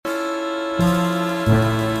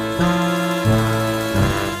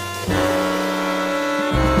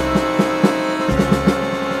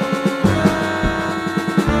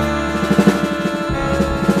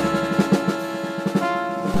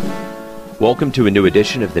Welcome to a new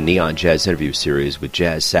edition of the Neon Jazz Interview Series with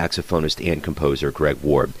jazz saxophonist and composer Greg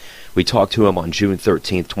Ward. We talked to him on June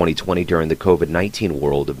 13th, 2020 during the COVID-19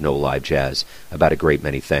 world of no live jazz about a great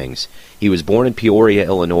many things. He was born in Peoria,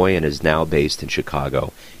 Illinois and is now based in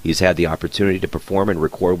Chicago. He's had the opportunity to perform and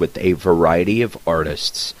record with a variety of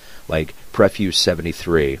artists like Prefuse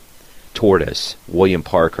 73, Tortoise, William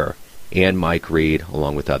Parker, and Mike Reed,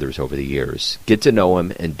 along with others over the years. Get to know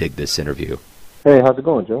him and dig this interview. Hey, how's it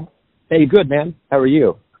going, Joe? Hey, good, man. How are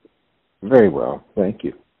you? Very well, thank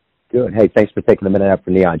you. Good. Hey, thanks for taking a minute out for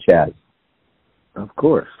Neon Jazz. Of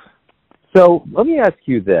course. So let me ask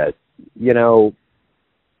you this. You know,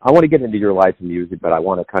 I want to get into your life and music, but I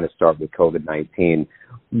want to kind of start with COVID-19.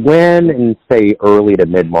 When, in, say, early to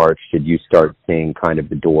mid-March, did you start seeing kind of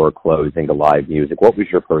the door closing to live music? What was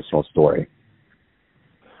your personal story?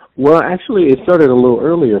 Well, actually, it started a little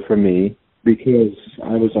earlier for me because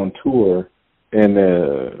I was on tour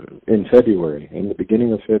in February, in the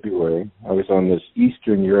beginning of February. I was on this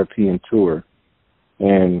Eastern European tour,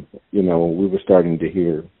 and, you know, we were starting to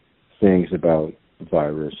hear things about the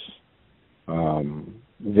virus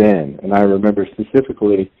then. And I remember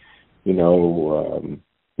specifically,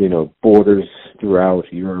 borders throughout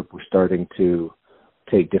Europe were starting to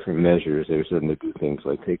take different measures. They were starting to do things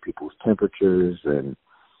like take people's temperatures, and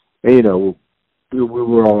you know, we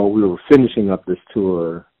were finishing up this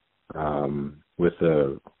tour with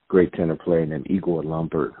a great tenor player named Igor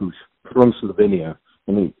Lambert, who's from Slovenia.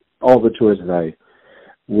 And all the tours that I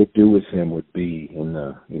would do with him would be in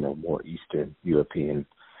the, more Eastern European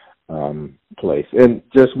place. And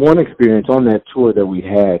just one experience on that tour that we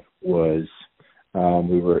had was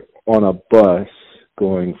we were on a bus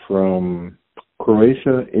going from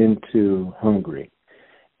Croatia into Hungary.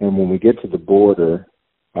 And when we get to the border,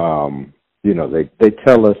 they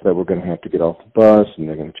tell us that we're going to have to get off the bus and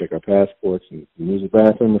they're going to check our passports and use the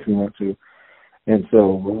bathroom if we want to. And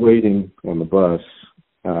so we're waiting on the bus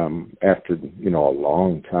after, a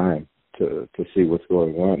long time to see what's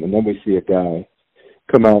going on. And then we see a guy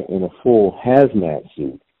come out in a full hazmat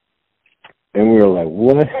suit. And we were like,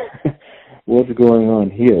 what? What's going on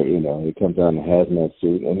here? He comes out in a hazmat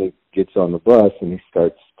suit and he gets on the bus and he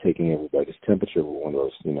starts taking everybody's temperature with one of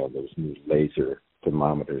those, those new laser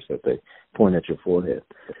thermometers that they point at your forehead.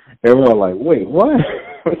 And we're all like, wait, what?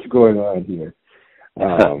 What's going on here?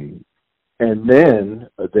 And then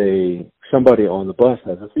somebody on the bus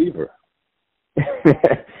has a fever.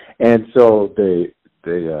 And so they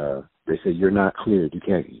say, you're not cleared.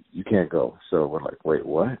 You can't go. So we're like, wait,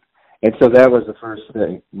 what? And so that was the first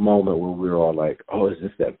moment where we were all like, oh, is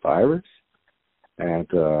this that virus? And,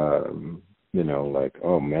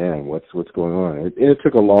 oh man, what's going on? It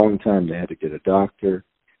took a long time. They had to get a doctor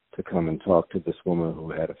to come and talk to this woman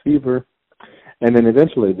who had a fever. And then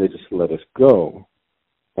eventually they just let us go.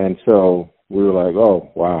 And so we were like,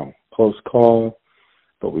 oh, wow, close call,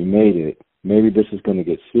 but we made it. Maybe this is going to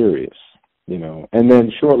get serious, And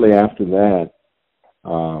then shortly after that,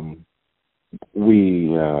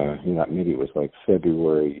 maybe it was like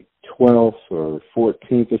February 12th or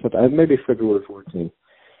 14th or something, maybe February 14th,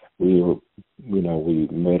 we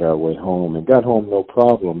made our way home and got home no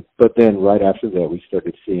problem. But then right after that, we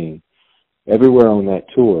started seeing everywhere on that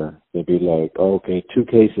tour, they'd be like, oh, okay, 2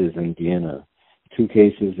 cases in Vienna, 2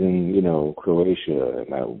 cases in, Croatia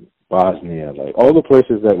and Bosnia, like all the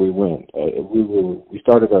places that we went. We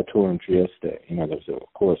started our tour in Trieste. There's,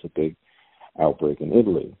 of course, a big outbreak in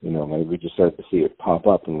Italy. We just started to see it pop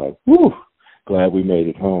up and like, whew, glad we made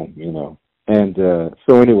it home, And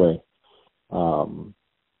so anyway,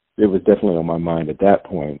 it was definitely on my mind at that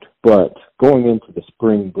point. But going into the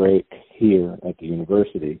spring break here at the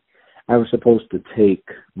university, I was supposed to take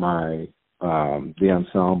my the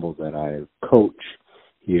ensemble that I coach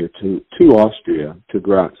here to Austria, to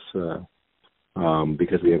Graz,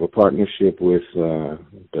 because we have a partnership with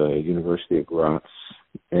the University of Graz,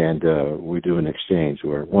 and we do an exchange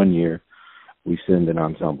where 1 year we send an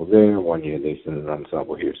ensemble there, 1 year they send an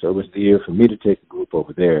ensemble here. So it was the year for me to take a group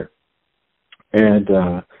over there. And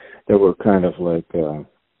there were kind of like,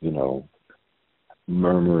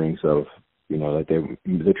 murmurings of, that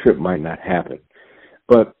the trip might not happen.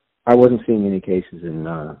 But I wasn't seeing any cases in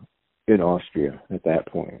Austria at that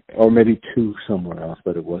point, or maybe 2 somewhere else,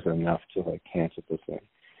 but it wasn't enough to like cancel the thing.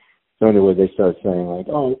 So anyway, they started saying like,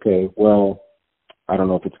 oh, okay, well, I don't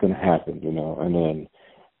know if it's going to happen, And then,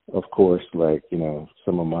 of course, like,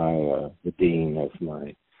 some of my, the dean of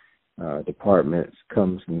my department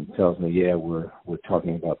comes and tells me, yeah, we're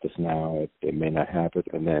talking about this now. It may not happen.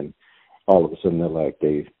 And then all of a sudden they're like,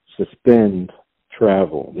 they suspend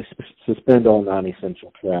travel. They suspend all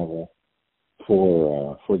non-essential travel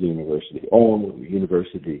for the university, all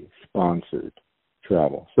university sponsored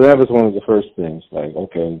travel. So that was one of the first things. Like,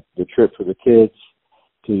 okay, the trip for the kids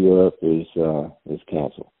to Europe is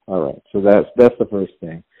canceled. All right, so that's the first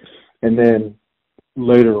thing. And then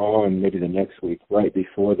later on, maybe the next week, right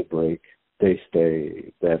before the break, they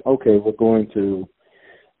say that, okay, we're going to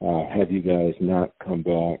have you guys not come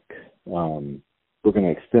back. We're going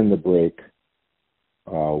to extend the break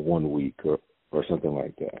 1 week or something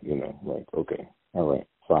like that, like, okay, all right,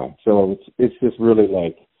 fine. So it's just really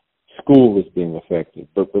like school is being affected,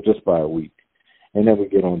 but just by a week. And then we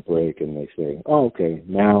get on break and they say, oh, okay,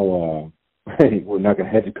 now we're not going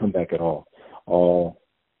to have you come back at all. All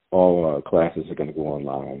classes are going to go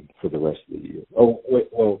online for the rest of the year. Oh, wait,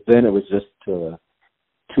 well, then it was just 2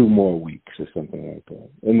 more weeks or something like that.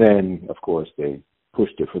 And then, of course, they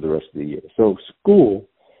pushed it for the rest of the year. So school,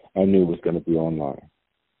 I knew, was going to be online.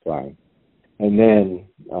 Fine. And then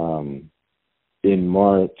in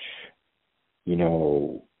March,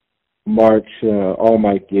 all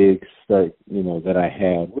my gigs that I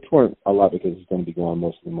had, which weren't a lot because it's going to be going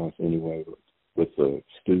most of the month anyway with the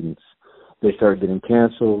students, they started getting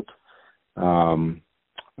canceled. I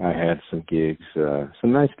had some gigs,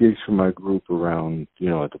 some nice gigs for my group around,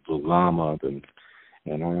 at the Blue Llama and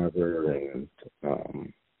Ann Arbor and,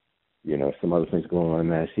 some other things going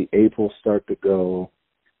on. And I see April start to go,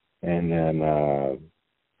 and then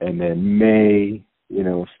May,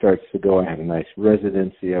 starts to go. I had a nice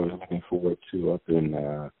residency I was looking forward to up in,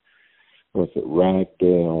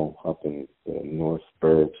 Ragdale, up in the north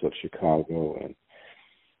burbs of Chicago.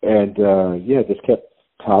 And just kept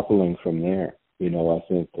toppling from there. I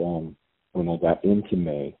think when I got into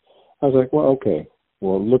May, I was like, well, okay,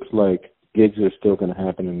 well, it looks like gigs are still going to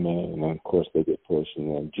happen in May, and then, of course, they get pushed,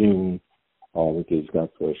 and then June, all the gigs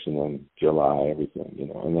got pushed, and then July, everything,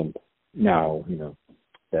 and then now,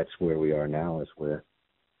 that's where we are now, is where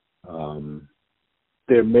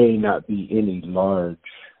there may not be any large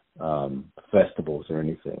festivals or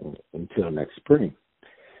anything until next spring.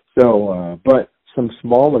 So, but some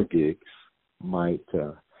smaller gigs might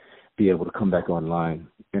be able to come back online,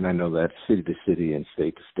 and I know that's city to city and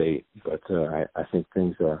state to state, but I think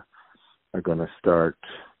things are going to start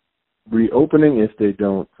reopening if they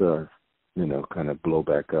don't, kind of blow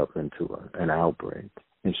back up into an outbreak.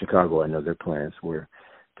 In Chicago, I know their plans were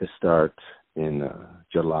to start in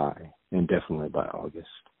July and definitely by August.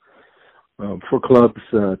 For clubs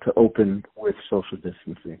to open with social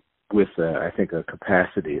distancing, with I think a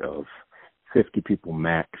capacity of 50 people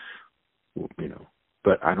max,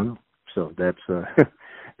 but I don't know. So that's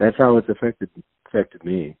that's how it's affected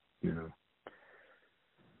me,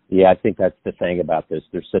 Yeah, I think that's the thing about this.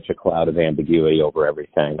 There's such a cloud of ambiguity over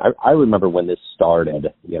everything. I remember when this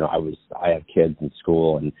started, I have kids in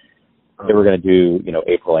school, and they were going to do,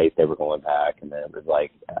 April 8th, they were going back, and then it was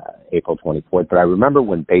like April 24th. But I remember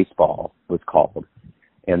when baseball was called,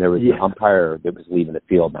 and there was an umpire that was leaving the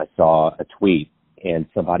field, and I saw a tweet, and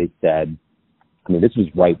somebody said, this was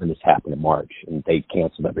right when this happened in March, and they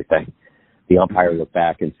canceled everything. The umpire looked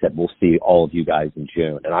back and said, we'll see all of you guys in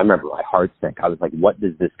June. And I remember my heart sank. I was like, what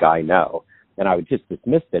does this guy know? And I would just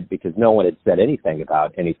dismissed it because no one had said anything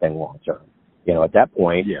about anything long term. At that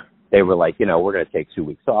point, they were like, we're going to take 2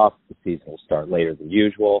 weeks off. The season will start later than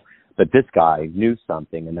usual. But this guy knew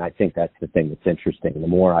something, and I think that's the thing that's interesting. The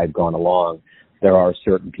more I've gone along, there are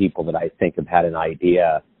certain people that I think have had a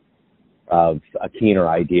keener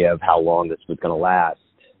idea of how long this was going to last,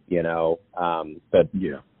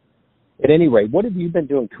 At any rate, what have you been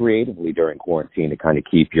doing creatively during quarantine to kind of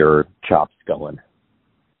keep your chops going?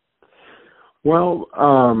 Well,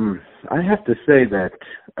 I have to say that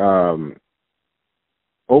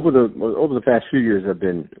over the past few years, I've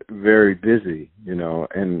been very busy,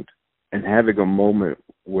 and having a moment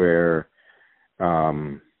where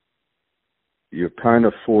you're kind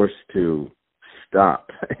of forced to stop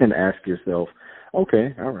and ask yourself,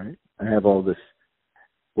 okay, all right, I have all this.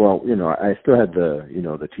 Well, I still had to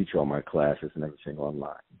teach all my classes and everything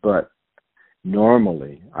online. But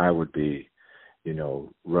normally I would be,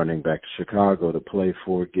 running back to Chicago to play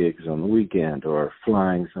 4 gigs on the weekend or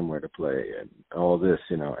flying somewhere to play and all this,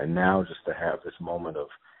 and now just to have this moment of,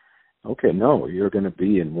 okay, no, you're going to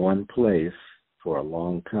be in one place for a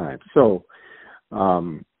long time. So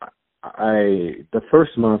the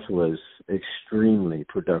first month was extremely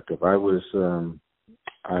productive. I was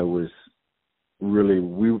really,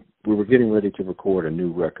 we were getting ready to record a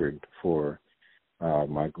new record for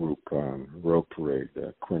my group, Rogue Parade,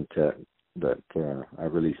 the quintet that I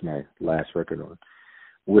released my last record on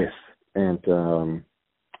with. And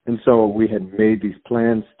so we had made these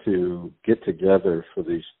plans to get together for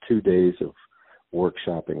these 2 days of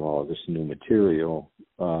workshopping all this new material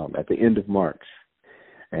at the end of March.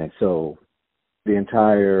 And so the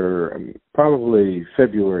entire, probably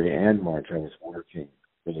February and March, I was working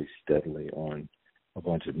really steadily on a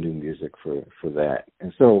bunch of new music for that.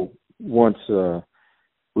 And so once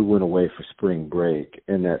we went away for spring break,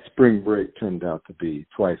 and that spring break turned out to be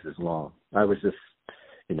twice as long, I was just,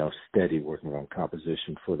 steady working on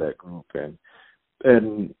composition for that group.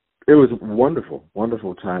 And it was a wonderful,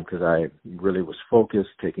 wonderful time because I really was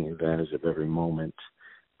focused, taking advantage of every moment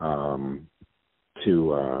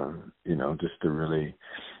just to really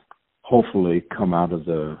hopefully come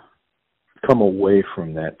away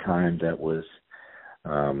from that time that was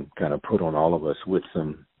kind of put on all of us with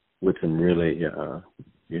some really,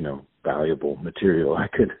 valuable material I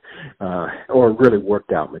could, or really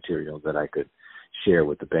worked out material that I could share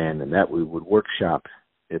with the band, and that we would workshop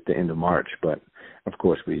at the end of March. But of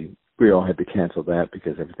course we all had to cancel that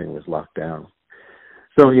because everything was locked down.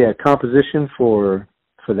 So yeah, composition for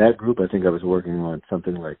that group, I think I was working on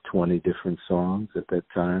something like 20 different songs at that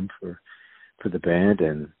time for the band,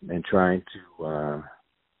 and trying to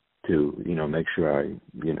make sure I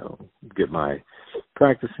get my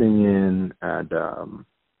practicing in. And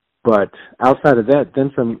but outside of that,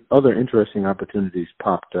 then some other interesting opportunities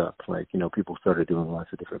popped up. Like people started doing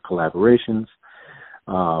lots of different collaborations.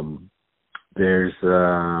 There's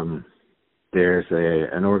an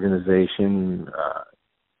organization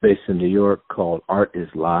based in New York called Art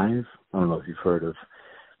is Live. I don't know if you've heard of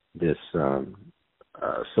this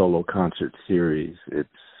solo concert series. It's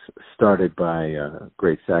started by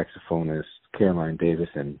great saxophonist Caroline Davis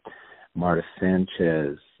and Marta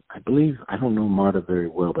Sanchez. I believe, I don't know Marta very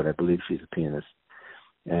well, but I believe she's a pianist.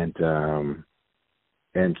 And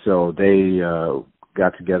so they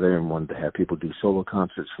got together and wanted to have people do solo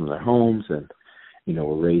concerts from their homes, and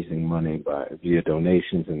were raising money via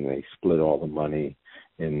donations, and they split all the money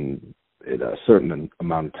in a certain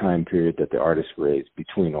amount of time period that the artists raised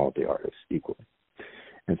between all the artists equally.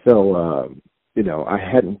 And so, I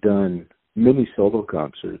hadn't done many solo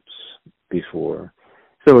concerts before,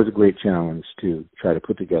 so it was a great challenge to try to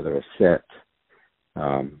put together a set,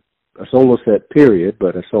 a solo set period,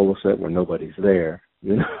 but a solo set where nobody's there.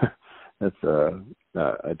 That's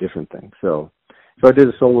a different thing. So I did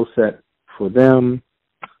a solo set for them.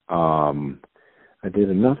 I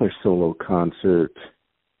did another solo concert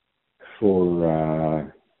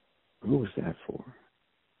for, who was that for?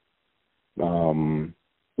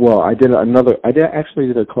 I did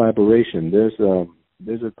a collaboration.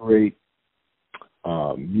 There's a great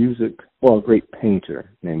a great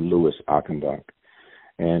painter named Louis Achenbach,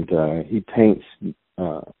 and he paints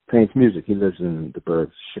music. He lives in the burbs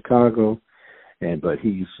of Chicago, but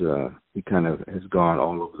he kind of has gone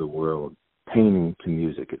all over the world painting to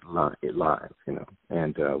music live,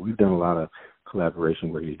 and we've done a lot of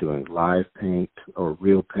collaboration where he's doing live paint or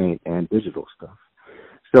real paint and digital stuff.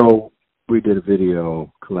 So we did a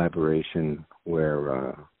video collaboration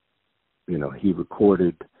where he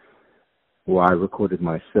recorded, I recorded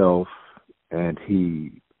myself, and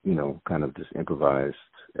he kind of just improvised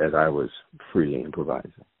as I was freely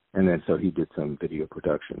improvising. And then so he did some video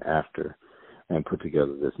production after and put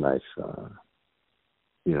together this nice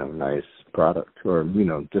nice product, or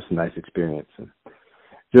just a nice experience, and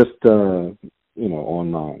just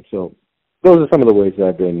online. So those are some of the ways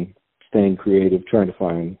I've been staying creative, trying to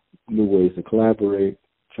find new ways to collaborate,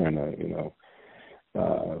 trying to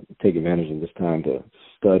take advantage of this time to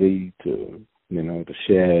study, to to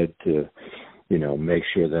shed, to make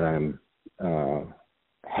sure that I'm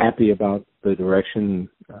happy about the direction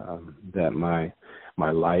that my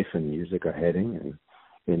life and music are heading,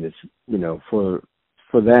 and it's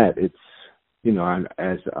for that, it's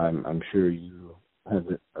I'm sure you have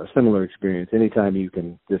a similar experience. Anytime you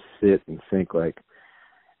can just sit and think, like,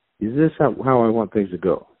 is this how I want things to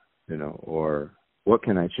go, or what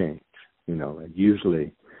can I change? And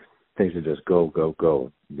usually things are just go.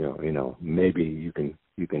 Maybe you can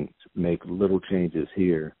make little changes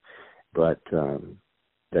here, but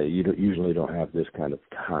that you usually don't have this kind of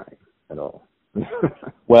time at all.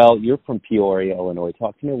 Well, you're from Peoria, Illinois.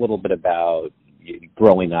 Talk to me a little bit about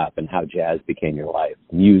growing up and how jazz became your life,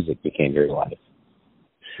 music became your life.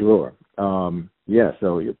 Sure. So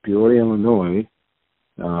Peoria, Illinois,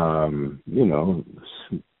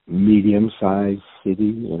 medium-sized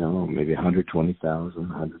city, maybe 120,000,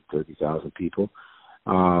 130,000 people.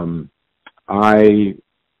 I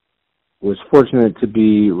was fortunate to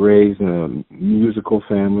be raised in a musical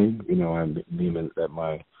family. I mean that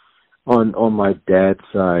on my dad's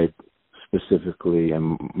side specifically,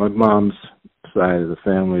 and my mom's side of the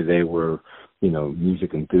family, they were,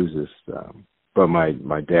 music enthusiasts. But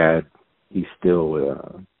my dad he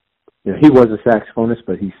still, he was a saxophonist,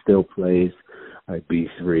 but he still plays like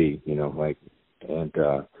B3, and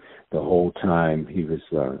the whole time he was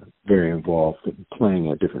very involved in playing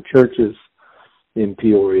at different churches in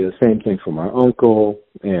Peoria. Same thing for my uncle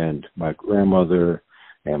and my grandmother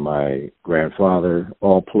and my grandfather,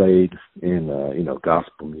 all played in,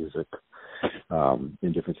 gospel music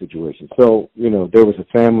in different situations. So, there was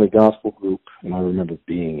a family gospel group, and I remember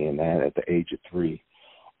being in that at the age of 3,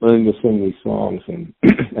 learning to sing these songs, and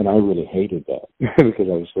and I really hated that because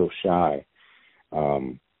I was so shy.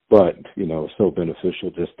 But, so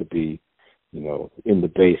beneficial just to be, in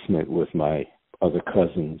the basement with my other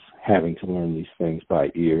cousins, having to learn these things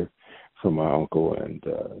by ear from my uncle. And,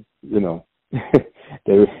 he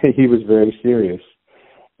was very serious.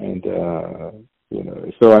 And,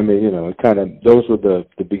 so I mean, those were the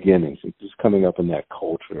beginnings, just coming up in that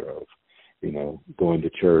culture of, going to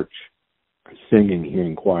church, singing,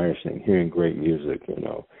 hearing choir sing, hearing great music,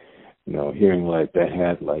 hearing like that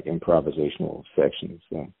had like improvisational sections.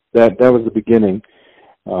 So that was the beginning.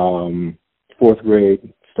 4th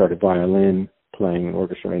grade, started violin, playing an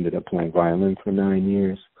orchestra, ended up playing violin for 9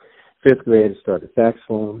 years. 5th grade, started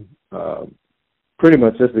saxophone, pretty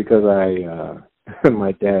much just because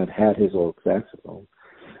my dad had his old saxophone,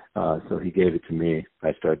 so he gave it to me.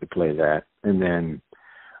 I started to play that. And then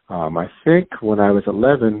I think when I was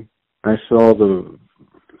 11, I saw the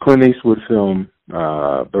Clint Eastwood film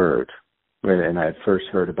Bird, and I had first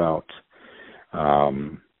heard about,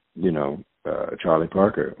 Charlie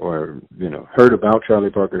Parker, or, heard about Charlie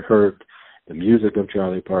Parker, heard the music of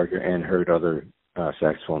Charlie Parker, and heard other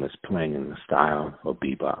saxophonists playing in the style of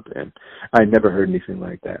bebop. And I never heard anything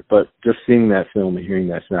like that. But just seeing that film and hearing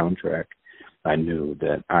that soundtrack, I knew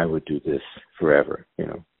that I would do this forever,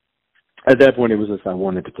 At that point, it was just I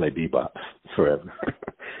wanted to play bebop forever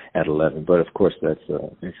at 11. But, of course, that's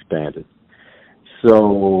expanded.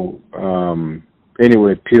 So,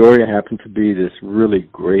 anyway, Peoria happened to be this really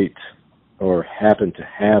great, or happened to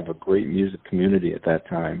have a great music community at that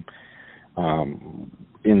time.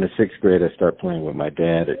 In the 6th grade, I started playing with my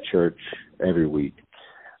dad at church every week.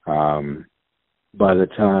 By the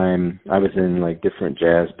time I was in like different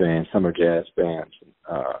jazz bands, summer jazz bands,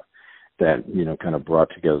 that, kind of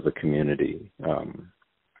brought together the community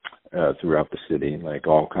throughout the city, like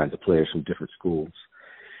all kinds of players from different schools.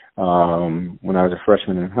 When I was a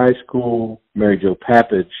freshman in high school, Mary Jo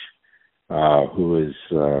Papich, who is,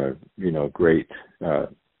 a great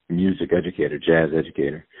music educator, jazz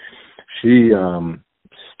educator, she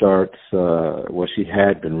starts, she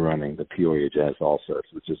had been running the Peoria Jazz All-Stars,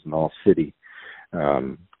 which is an all-city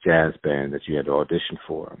jazz band that you had to audition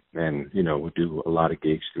for. And, would do a lot of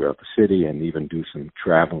gigs throughout the city and even do some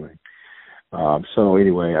traveling. So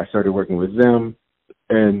anyway, I started working with them,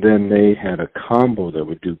 and then they had a combo that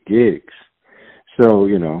would do gigs. So,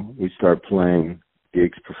 we'd start playing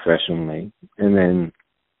gigs professionally, and then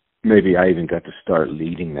maybe I even got to start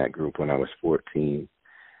leading that group when I was 14.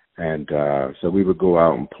 And so we would go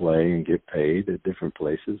out and play and get paid at different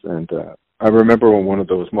places. And I remember on one of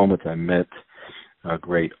those moments I met a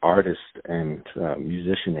great artist and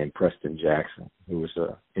musician named Preston Jackson, who was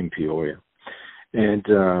in Peoria. And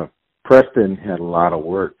Preston had a lot of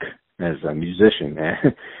work as a musician.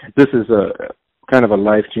 This is a kind of a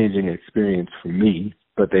life-changing experience for me.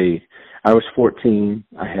 But I was 14.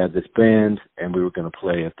 I had this band, and we were going to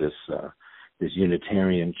play at this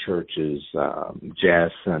Unitarian church's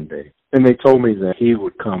Jazz Sunday. And they told me that he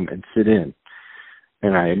would come and sit in.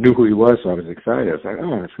 And I knew who he was, so I was excited. I was like,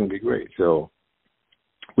 oh, it's going to be great. So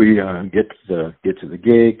we get to the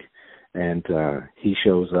gig, and he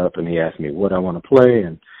shows up, and he asked me what I want to play.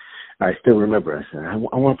 And I still remember, I said, I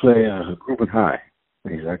want to play Groovin' High.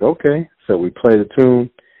 And he's like, okay. So we play the tune.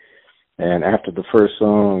 And after the first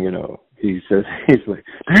song, he says, he's like,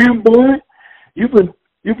 damn, boy, you've been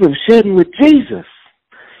shedding with Jesus.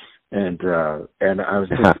 And I was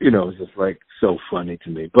just, it was just like so funny to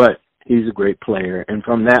me. But he's a great player. And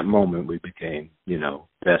from that moment, we became,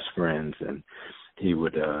 best friends. And he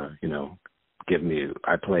would, I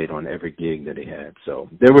played on every gig that he had. So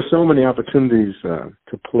there were so many opportunities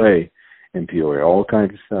to play in Peoria, all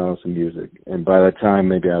kinds of styles of music. And by the time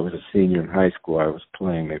maybe I was a senior in high school, I was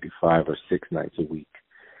playing maybe 5 or 6 nights a week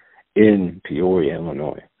in Peoria,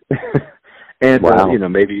 Illinois. And, wow.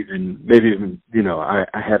 Maybe even, I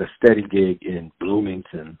had a steady gig in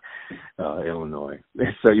Bloomington, Illinois.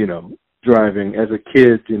 So, driving as a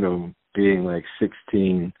kid, being like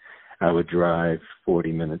 16, I would drive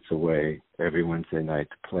 40 minutes away every Wednesday night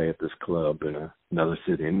to play at this club in another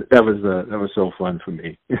city. And that was so fun for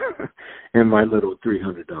me in my little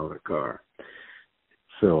 $300 car.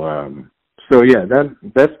 So So yeah,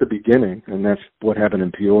 that's the beginning, and that's what happened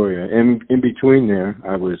in Peoria. And in between there,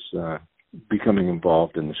 I was becoming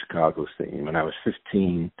involved in the Chicago scene. When I was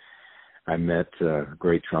 15, I met a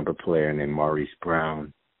great trumpet player named Maurice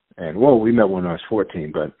Brown. And, well, we met when I was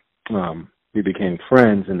 14, but we became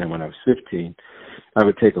friends. And then when I was 15, I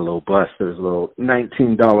would take a little bus. There was a little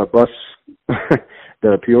 $19 bus,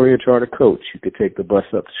 the Peoria Charter Coach. You could take the bus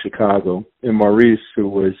up to Chicago. And Maurice, he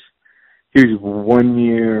was 1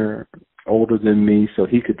 year older than me, so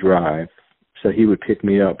he could drive. So he would pick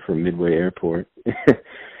me up from Midway Airport.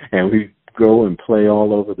 And we'd go and play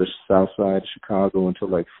all over the south side of Chicago until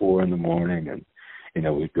like 4 in the morning. And, you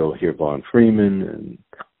know, we'd go hear Vaughn Freeman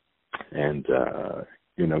and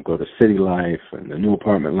you know, go to City Life and the New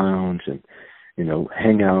Apartment Lounge and, you know,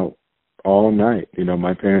 hang out all night. You know,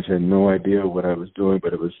 my parents had no idea what I was doing,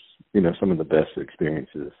 but it was, you know, some of the best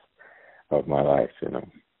experiences of my life, you know.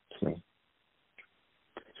 So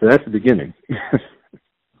that's the beginning.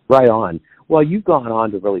 Right on. Well, you've gone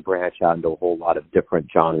on to really branch out into a whole lot of different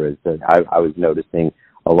genres. That I was noticing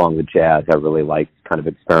along with jazz. I really like kind of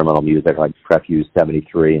experimental music like Prefuse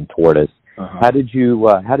 73 and Tortoise. Uh-huh. How did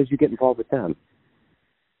you get involved with them?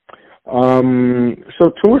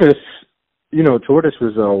 So Tortoise, you know, Tortoise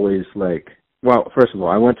was always like, well, first of all,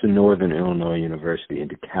 I went to Northern Illinois University in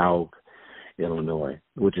DeKalb, Illinois,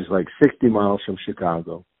 which is like 60 miles from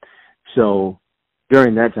Chicago. So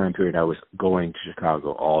during that time period, I was going to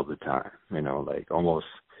Chicago all the time, you know, like almost,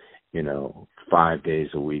 you know, 5 days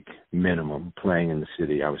a week minimum playing in the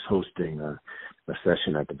city. I was hosting a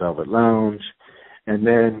session at the Velvet Lounge. And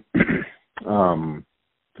then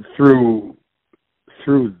through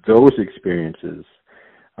those experiences,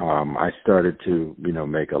 I started to, you know,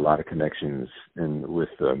 make a lot of connections with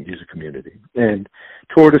the music community. And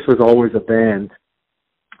Tortoise was always a band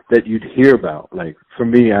that you'd hear about. Like, for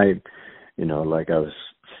me, you know, like I was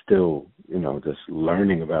still, you know, just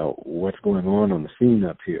learning about what's going on the scene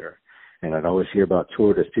up here. And I'd always hear about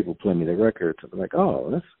Tortoise. People play me the records. I'm like, oh,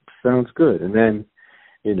 that sounds good. And then,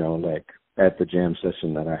 you know, like at the jam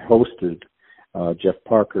session that I hosted, Jeff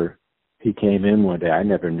Parker, he came in one day. I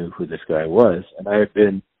never knew who this guy was. And I had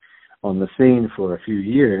been on the scene for a few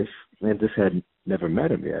years and just had never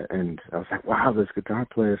met him yet. And I was like, wow, this guitar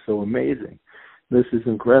player is so amazing. This is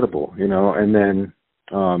incredible, you know. And then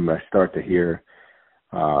I start to hear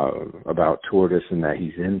about Tortoise and that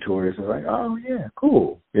he's in Tortoise. I was like, oh, yeah,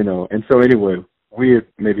 cool, you know. And so anyway, we had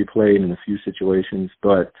maybe played in a few situations,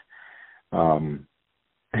 but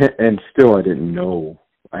and still I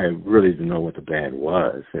really didn't know what the band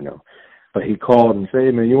was, you know. But he called and said,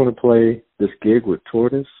 hey, man, you want to play this gig with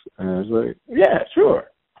Tortoise? And I was like, yeah, sure,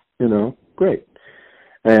 you know, great.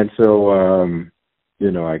 And so,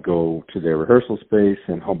 you know, I go to their rehearsal space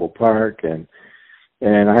in Humboldt Park, and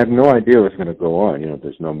I had no idea what's going to go on. You know,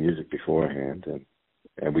 there's no music beforehand.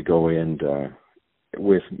 And we go in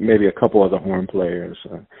with maybe a couple other horn players.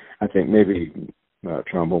 I think maybe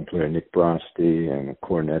trombone player Nick Brosty and a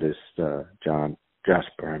cornetist Josh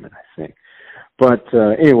Berman, I think. But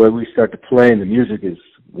anyway, we start to play, and the music is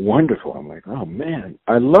wonderful. I'm like, oh, man,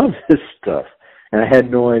 I love this stuff. And I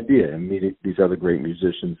had no idea. I meet these other great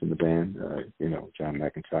musicians in the band, you know, John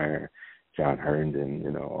McIntyre, John Herndon,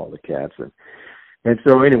 you know, all the cats. And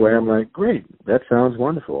so anyway, I'm like, great, that sounds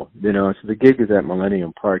wonderful. You know, so the gig is at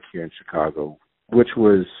Millennium Park here in Chicago, which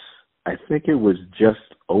was, I think it was just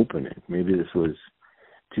opening. Maybe this was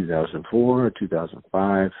 2004 or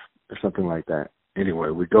 2005 or something like that. Anyway,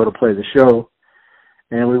 we go to play the show,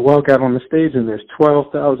 and we walk out on the stage, and there's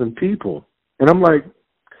 12,000 people. And I'm like,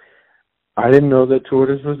 I didn't know that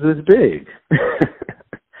Tortoise was this big.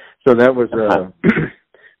 So that was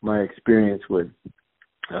my experience with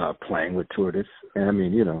playing with Tortoise. And I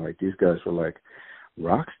mean, you know, like these guys were like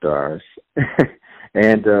rock stars.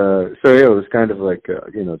 And so yeah, it was kind of like,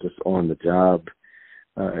 you know, just on the job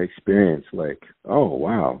experience. Like, oh,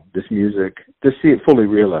 wow, this music, to see it fully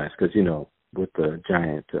realized, because, you know, with the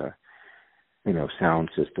giant, you know, sound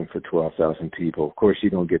system for 12,000 people, of course you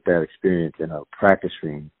don't get that experience in a practice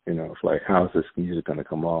room. You know, it's like, how's this music going to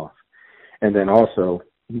come off? And then also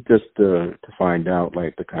just to find out,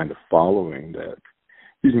 like, the kind of following that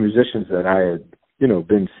these musicians that I had, you know,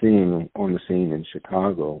 been seeing on the scene in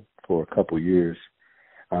Chicago for a couple years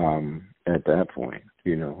at that point,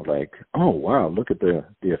 you know, like, oh, wow, look at the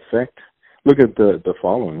effect. Look at the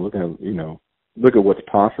following. Look at, you know, look at what's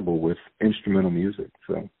possible with instrumental music.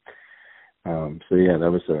 So yeah,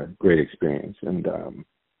 that was a great experience. And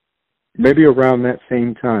maybe around that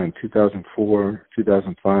same time, 2004,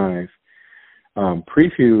 2005,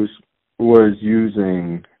 Prefuse was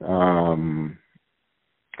using,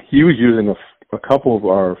 he was using a couple of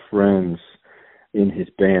our friends' in his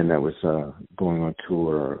band that was going on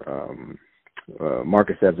tour.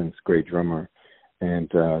 Marcus Evans, great drummer, and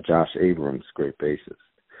Josh Abrams, great bassist.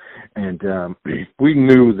 And we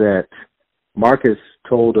knew that Marcus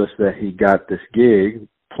told us that he got this gig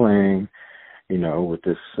playing, with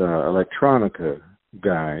this electronica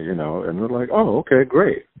guy, and we're like, oh, okay,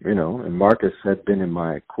 great, and Marcus had been in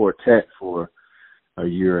my quartet for a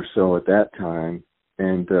year or so at that time,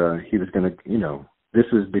 and he was going to, this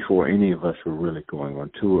was before any of us were really going on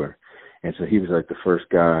tour, and so he was like the first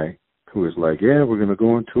guy who was like, yeah, we're going to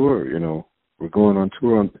go on tour, we're going on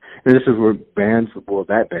tour, and this is where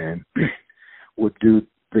that band would do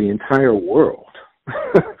the entire world.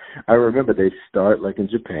 I remember they'd start like in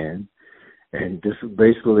Japan, and just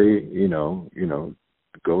basically,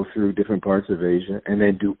 go through different parts of Asia, and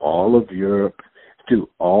then do all of Europe, do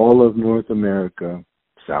all of North America,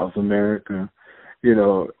 South America.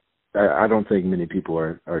 I don't think many people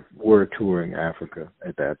were touring Africa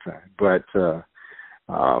at that time, but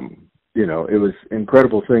it was an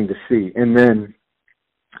incredible thing to see. And then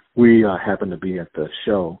we happened to be at the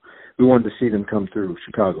show. We wanted to see them come through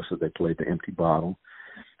Chicago, so they played the Empty Bottle.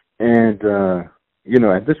 And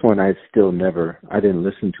at this point, I didn't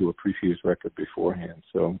listen to a Prefuse record beforehand.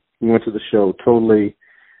 So we went to the show totally,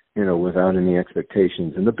 without any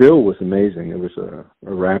expectations. And the bill was amazing. It was a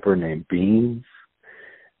rapper named Beans,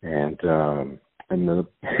 and the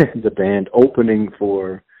the band opening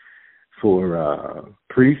for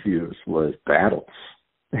Prefuse was Battles.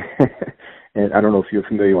 And I don't know if you're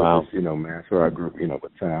familiar with this, Master, our group,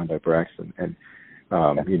 with Sound by Braxton. And,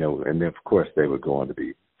 and then, of course, they were going to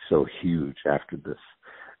be so huge after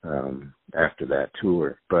after that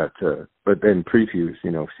tour. But then Prefuse,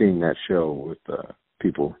 seeing that show with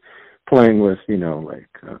people playing with,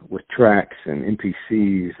 with tracks and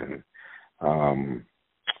MPCs and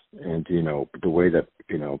the way that,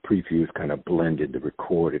 Prefuse kind of blended the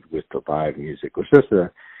recorded with the live music was just an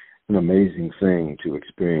amazing thing to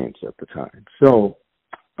experience at the time. So,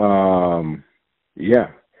 and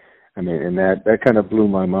that kind of blew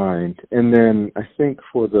my mind. And then I think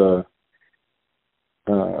for the,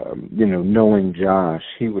 knowing Josh,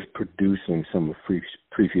 he was producing some of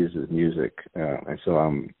Prefuse's music. And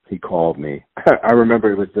so he called me. I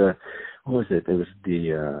remember it was It was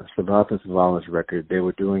the Salvatore Savalas record. They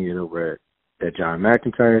were doing it over at John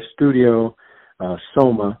McIntyre's studio,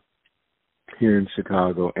 Soma, here in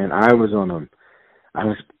Chicago. And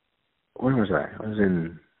where was I?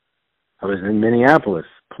 I was in Minneapolis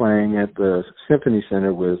playing at the Symphony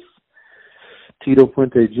Center with Tito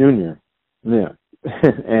Puente Jr. Yeah.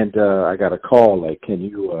 And I got a call like, can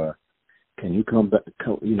you come back,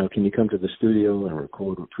 can you come to the studio and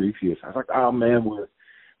record with Prefuse? I was like, oh man,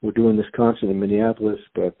 we're doing this concert in Minneapolis,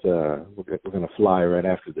 but we're going to fly right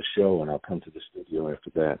after the show, and I'll come to the studio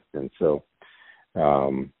after that. And so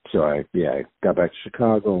I got back to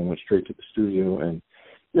Chicago and went straight to the studio, and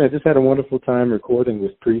I just had a wonderful time recording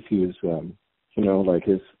with Prefuse. Like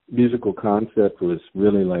his musical concept was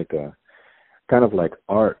really like a kind of like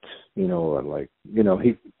art,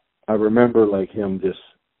 I remember like him just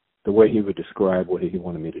the way he would describe what he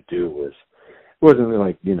wanted me to do wasn't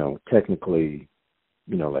like, technically,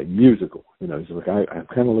 like musical, he's like, I'm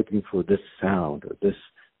kind of looking for this sound or this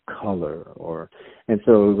color and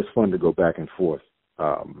so it was fun to go back and forth,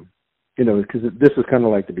 because this was kind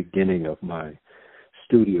of like the beginning of my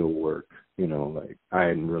studio work, like I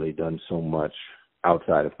hadn't really done so much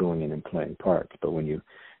outside of going in and playing parts, but when you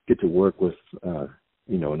get to work with,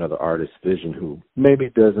 another artist's vision who maybe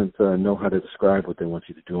doesn't know how to describe what they want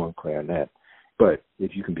you to do on clarinet, but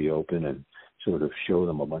if you can be open and sort of show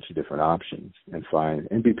them a bunch of different options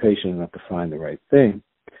and be patient enough to find the right thing,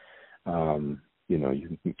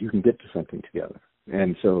 you can get to something together.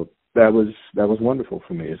 And so that was wonderful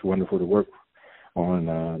for me. It's wonderful to work on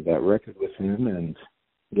that record with him, and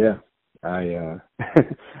I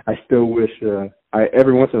I still wish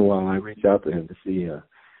every once in a while I reach out to him to see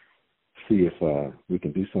if we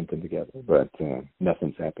can do something together, but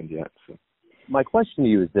nothing's happened yet. So. My question to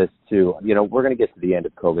you is this, too. We're going to get to the end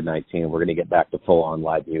of COVID-19. We're going to get back to full-on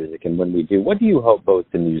live music. And when we do, what do you hope both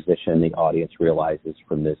the musician and the audience realizes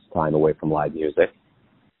from this time away from live music?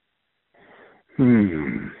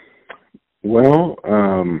 Well,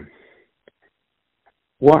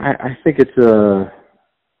 I think it's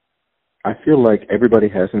I feel like everybody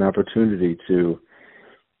has an opportunity to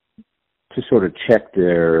sort of check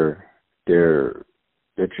their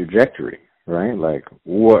trajectory, right? Like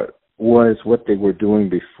what they were doing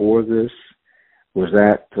before this, was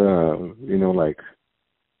that like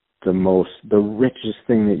the richest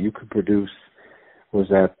thing that you could produce? Was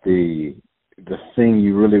that the thing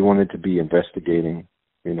you really wanted to be investigating,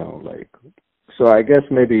 like So I guess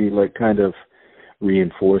maybe like kind of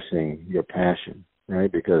reinforcing your passion,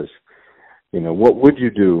 right? Because, what would you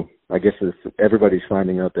do? I guess if everybody's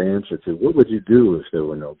finding out the answer to what would you do if there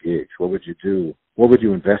were no gigs? What would you do? What would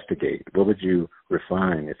you investigate? What would you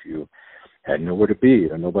refine if you had nowhere to be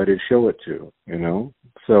or nobody to show it to,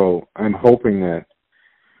 So I'm hoping that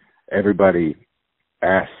everybody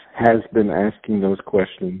has been asking those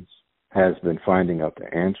questions, has been finding out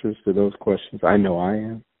the answers to those questions. I know I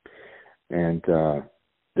am. And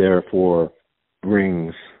therefore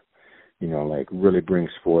brings, really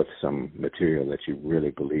brings forth some material that you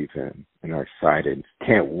really believe in and are excited,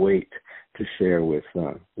 can't wait to share with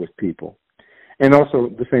people. And also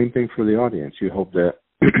the same thing for the audience. You hope that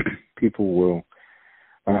people will,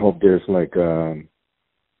 I hope there's like,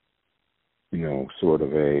 sort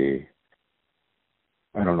of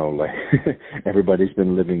I don't know, like everybody's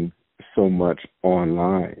been living so much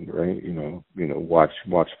online, right? Watch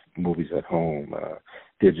movies at home,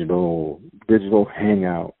 digital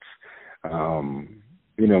hangouts,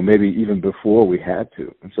 maybe even before we had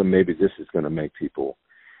to. And so maybe this is going to make people,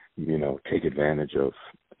 take advantage of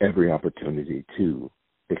every opportunity to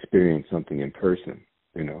experience something in person,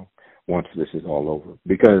 once this is all over,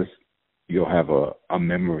 because you'll have a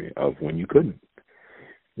memory of when you couldn't,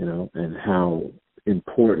 and how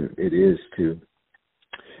important it is to,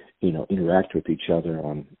 interact with each other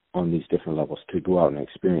on these different levels, to go out and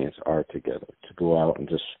experience art together, to go out and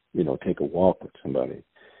just, take a walk with somebody,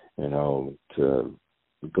 to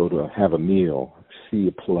go to have a meal, see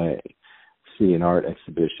a play, see an art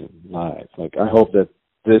exhibition live. Like, I hope that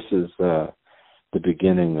this is the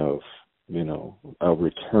beginning of, a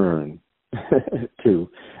return to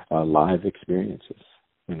live experiences.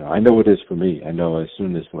 I know it is for me. I know as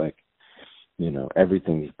soon as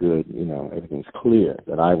everything's good, everything's clear,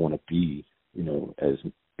 that I want to be, as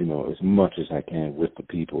much as I can with the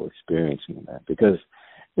people experiencing that, because,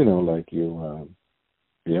 we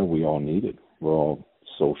all need it. We're all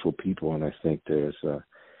social people, and I think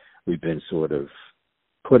we've been sort of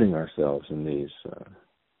putting ourselves in these,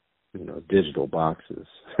 digital boxes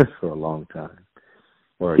for a long time,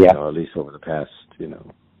 or, at least over the past,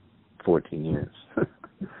 14 years.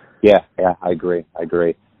 Yeah, I agree.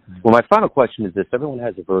 Well, my final question is this. Everyone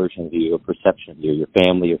has a version of you, a perception of you, your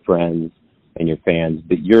family, your friends, and your fans,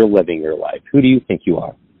 but you're living your life. Who do you think you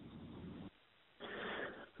are?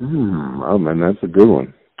 Oh, man, that's a good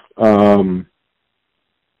one.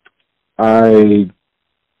 I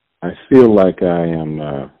feel like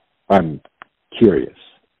I'm curious,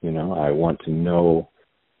 I want to know,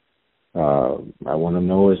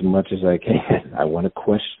 as much as I can. I want to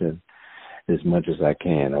question as much as I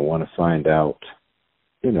can. I want to find out,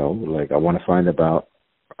 I want to find about,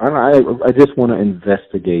 I just want to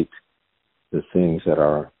investigate the things that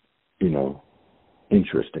are,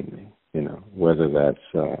 interesting me, whether that's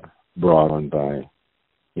brought on by,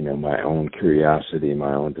 my own curiosity,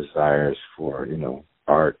 my own desires for,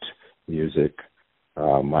 art, music,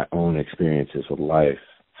 my own experiences with life,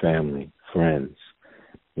 family, friends.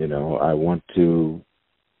 I want to,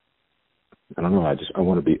 I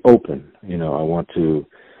want to be open, I want to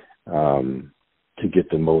get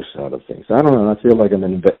the most out of things. I don't know, I feel like I'm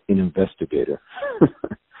an investigator.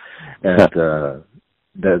 And that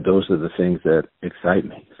those are the things that excite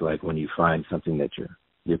me. It's like when you find something that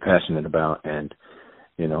you're passionate about, and,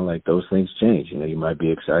 those things change. You might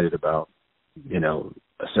be excited about,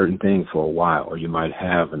 a certain thing for a while, or you might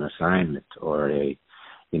have an assignment or a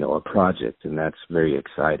project, and that's very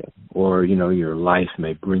exciting. Or, your life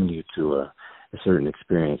may bring you to a certain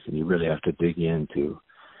experience, and you really have to dig in to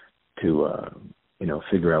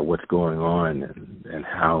figure out what's going on and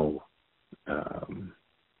how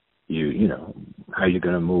how you're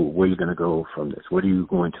going to move, where you're going to go from this, what are you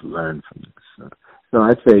going to learn from this. So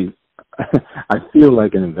I'd say I feel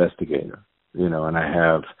like an investigator, and I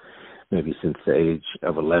have maybe since the age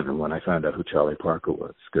of 11 when I found out who Charlie Parker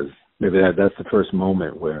was, because maybe that's the first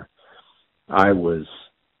moment where it was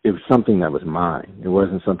something that was mine. It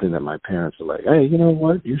wasn't something that my parents were like, hey, you know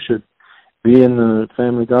what, you should be in the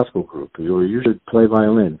family gospel group, or you should play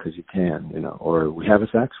violin because you can, or we have a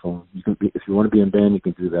saxophone. You can be, if you want to be in band, you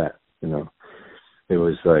can do that, It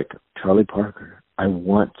was like, Charlie Parker, I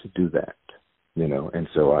want to do that, and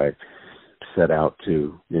so I set out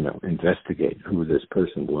to, investigate who this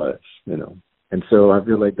person was, and so I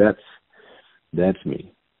feel like that's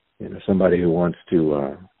me, somebody who wants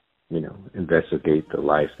to, investigate the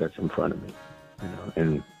life that's in front of me,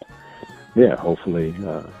 and yeah, hopefully,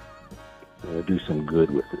 do some good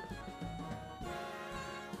with it.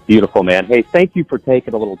 Beautiful, man. Hey, thank you for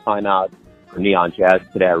taking a little time out for Neon Jazz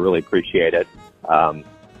today. I really appreciate it.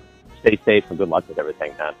 Stay safe and good luck with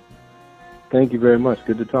everything, man. Thank you very much.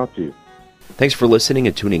 Good to talk to you. Thanks for listening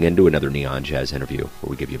and tuning in to another Neon Jazz interview, where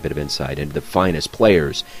we give you a bit of insight into the finest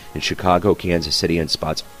players in Chicago, Kansas City, and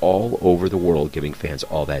spots all over the world, giving fans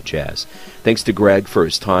all that jazz. Thanks to Greg for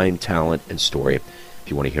his time, talent, and story. If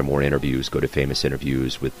you want to hear more interviews, go to Famous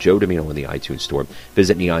Interviews with Joe Domino in the iTunes Store.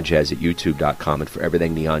 Visit neonjazz at youtube.com, and for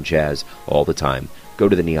everything Neon Jazz all the time, go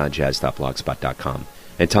to the neonjazz.blogspot.com.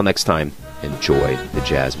 Until next time, enjoy the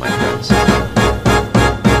jazz, my friends.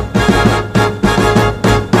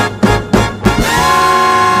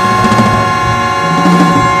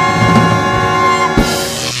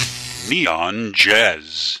 Neon Jazz.